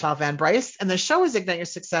is Ranchelle Van Bryce, and the show is Ignite Your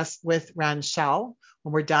Success with Ranchelle.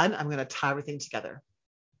 When we're done, I'm going to tie everything together.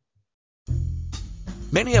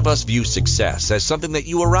 Many of us view success as something that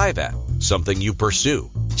you arrive at, something you pursue,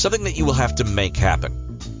 something that you will have to make happen.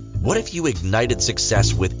 What if you ignited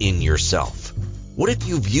success within yourself? What if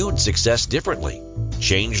you viewed success differently,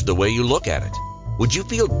 changed the way you look at it? Would you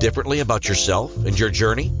feel differently about yourself and your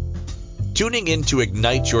journey? Tuning in to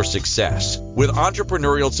Ignite Your Success with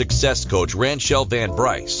entrepreneurial success coach Ranchelle Van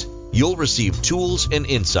Bryce, you'll receive tools and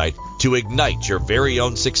insight to ignite your very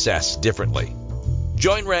own success differently.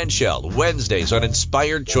 Join Ranchelle Wednesdays on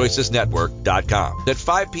InspiredChoicesNetwork.com at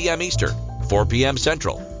 5 p.m. Eastern, 4 p.m.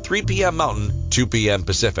 Central, 3 p.m. Mountain, 2 p.m.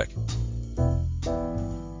 Pacific.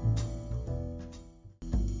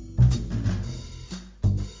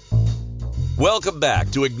 Welcome back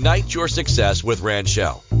to Ignite Your Success with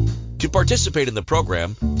Ranchelle. To participate in the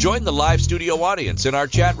program, join the live studio audience in our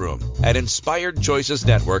chat room at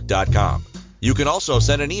InspiredChoicesNetwork.com. You can also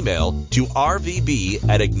send an email to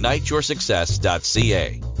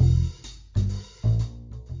rvb@igniteyoursuccess.ca.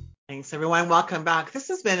 Thanks, everyone. Welcome back. This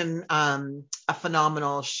has been a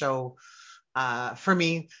phenomenal show for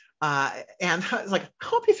me. And I was like, I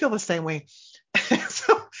hope you feel the same way.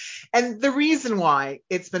 And the reason why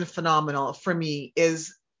it's been phenomenal for me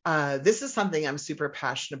is this is something I'm super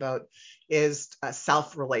passionate about, is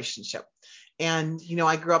self-relationship. And, you know,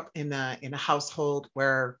 I grew up in a household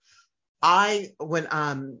where when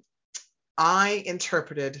I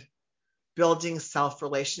interpreted building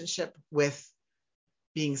self-relationship with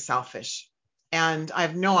being selfish. And I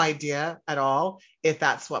have no idea at all if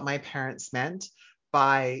that's what my parents meant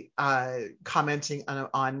by commenting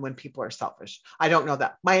on when people are selfish. I don't know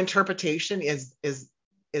that. My interpretation is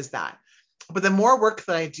that. But the more work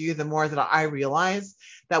that I do, the more that I realize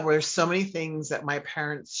that there's so many things that my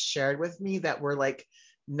parents shared with me that were like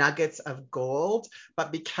nuggets of gold,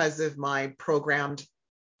 but because of my programmed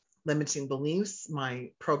limiting beliefs,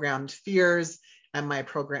 my programmed fears, and my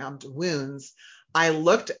programmed wounds, I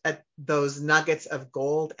looked at those nuggets of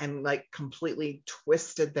gold and like completely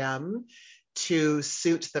twisted them to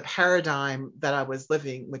suit the paradigm that I was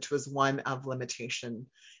living, which was one of limitation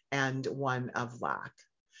and one of lack.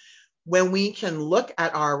 When we can look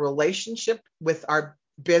at our relationship with our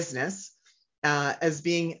business as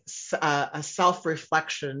being a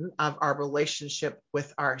self-reflection of our relationship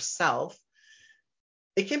with ourself,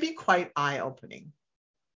 it can be quite eye-opening.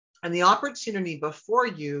 And the opportunity before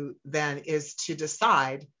you then is to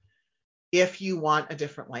decide if you want a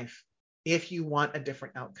different life, if you want a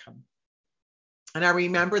different outcome. And I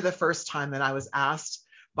remember the first time that I was asked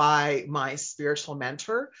by my spiritual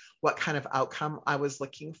mentor what kind of outcome I was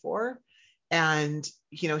looking for. And,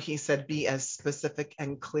 you know, he said, be as specific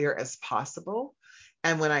and clear as possible.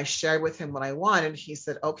 And when I shared with him what I wanted, he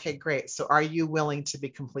said, okay, great. So are you willing to be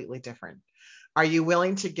completely different? Are you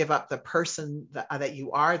willing to give up the person that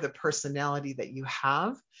you are, the personality that you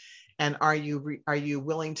have? And are you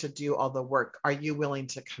willing to do all the work? Are you willing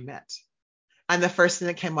to commit? And the first thing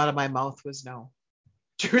that came out of my mouth was no.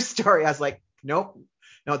 True story. I was like, nope,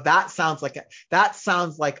 No, that sounds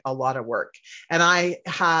like a lot of work. And I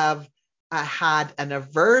have had an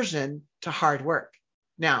aversion to hard work.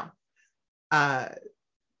 Now, I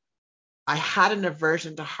had an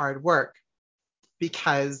aversion to hard work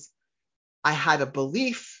because I had a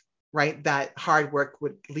belief, right, that hard work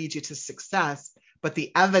would lead you to success, but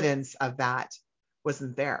the evidence of that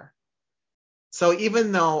wasn't there. So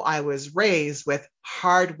even though I was raised with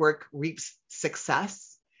hard work reaps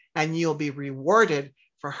success and you'll be rewarded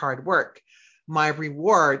for hard work, my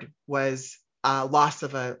reward was loss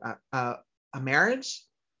of a marriage,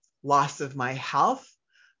 loss of my health,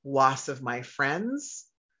 loss of my friends,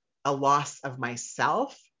 a loss of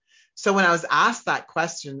myself. So when I was asked that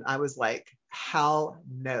question, I was like, hell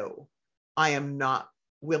no, I am not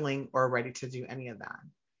willing or ready to do any of that.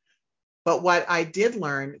 But what I did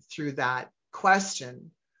learn through that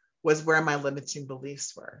question was where my limiting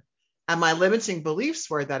beliefs were. And my limiting beliefs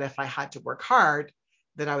were that if I had to work hard,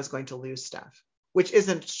 that I was going to lose stuff, which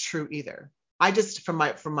isn't true either. I just, from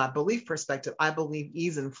my belief perspective, I believe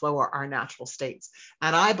ease and flow are our natural states.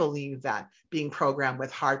 And I believe that being programmed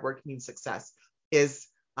with hard work means success is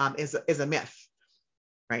a myth,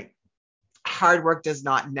 right? Hard work does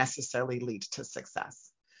not necessarily lead to success.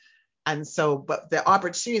 And so, but the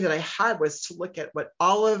opportunity that I had was to look at what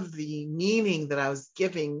all of the meaning that I was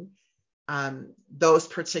giving those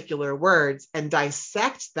particular words and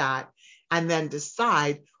dissect that and then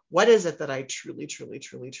decide what is it that I truly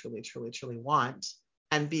want,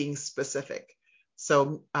 and being specific.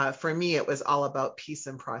 So for me, it was all about peace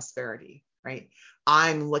and prosperity, right?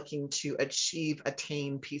 I'm looking to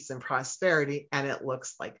attain peace and prosperity, and it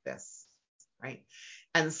looks like this, right?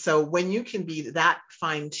 And so when you can be that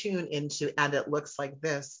fine-tuned into, and it looks like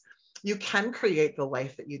this, you can create the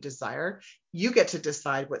life that you desire. You get to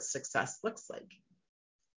decide what success looks like.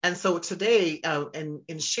 And so today,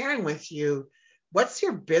 in sharing with you, what's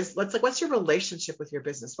your business? What's your relationship with your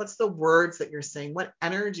business? What's the words that you're saying? What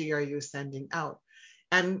energy are you sending out?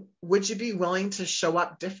 And would you be willing to show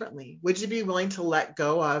up differently? Would you be willing to let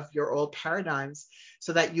go of your old paradigms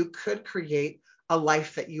so that you could create a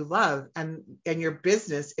life that you love, and your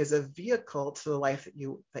business is a vehicle to the life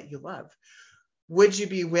that you love? Would you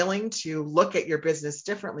be willing to look at your business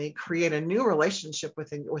differently, create a new relationship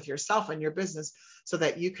with yourself and your business so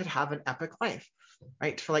that you could have an epic life,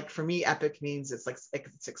 right? For me, epic means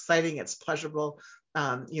it's exciting, it's pleasurable,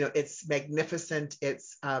 it's magnificent,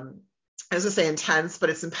 it's as I say, intense, but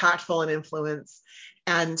it's impactful and influence.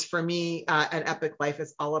 And for me, an epic life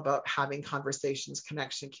is all about having conversations,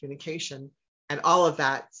 connection, communication. And all of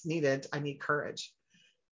that's needed. I need courage,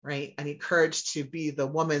 right? I need courage to be the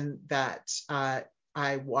woman that I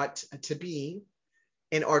want to be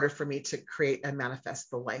in order for me to create and manifest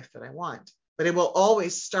the life that I want. But it will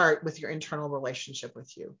always start with your internal relationship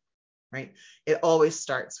with you, right? It always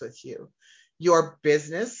starts with you. Your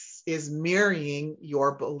business is mirroring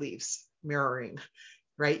your beliefs,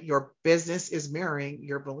 right? Your business is mirroring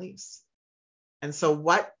your beliefs. And so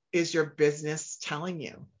what is your business telling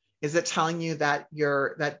you? Is it telling you that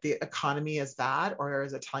the economy is bad, or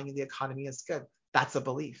is it telling you the economy is good? That's a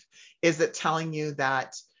belief. Is it telling you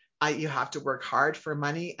that you have to work hard for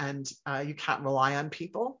money and you can't rely on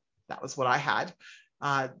people? That was what I had.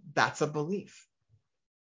 That's a belief.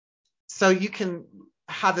 So you can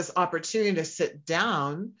have this opportunity to sit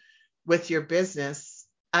down with your business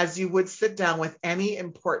as you would sit down with any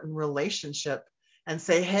important relationship and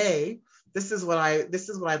say, hey, this is what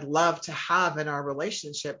I'd love to have in our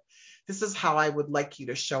relationship. This is how I would like you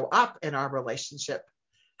to show up in our relationship.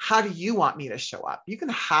 How do you want me to show up? You can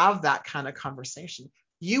have that kind of conversation.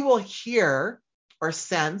 You will hear or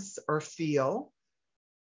sense or feel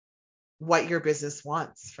what your business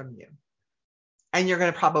wants from you. And you're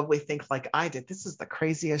going to probably think like I did, this is the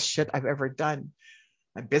craziest shit I've ever done.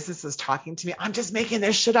 My business is talking to me. I'm just making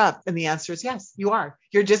this shit up. And the answer is yes, you are.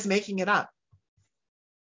 You're just making it up.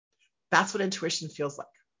 That's what intuition feels like.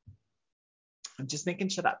 I'm just making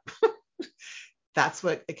shit up. That's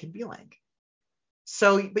what it can be like.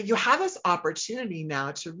 So, but you have this opportunity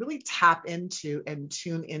now to really tap into and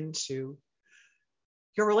tune into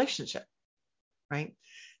your relationship, right?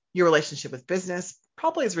 Your relationship with business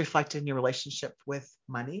probably is reflected in your relationship with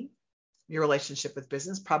money. Your relationship with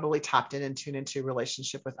business probably tapped in and tuned into your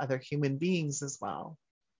relationship with other human beings as well.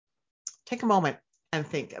 Take a moment and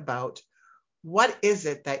think about, what is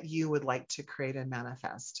it that you would like to create and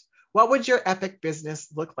manifest? What would your epic business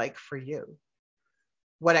look like for you?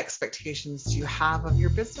 What expectations do you have of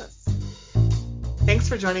your business? Thanks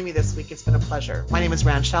for joining me this week. It's been a pleasure. My name is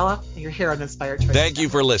Ranchella, and you're here on Inspired Choices. Thank you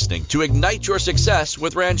for listening to Ignite Your Success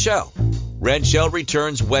with Ranchelle. Ranchelle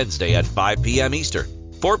returns Wednesday at 5 p.m. Eastern,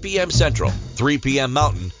 4 p.m. Central, 3 p.m.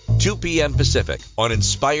 Mountain, 2 p.m. Pacific on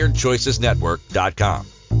InspiredChoicesNetwork.com.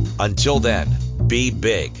 Until then, be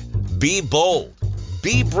big, be bold,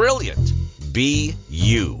 be brilliant, be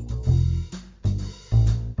you.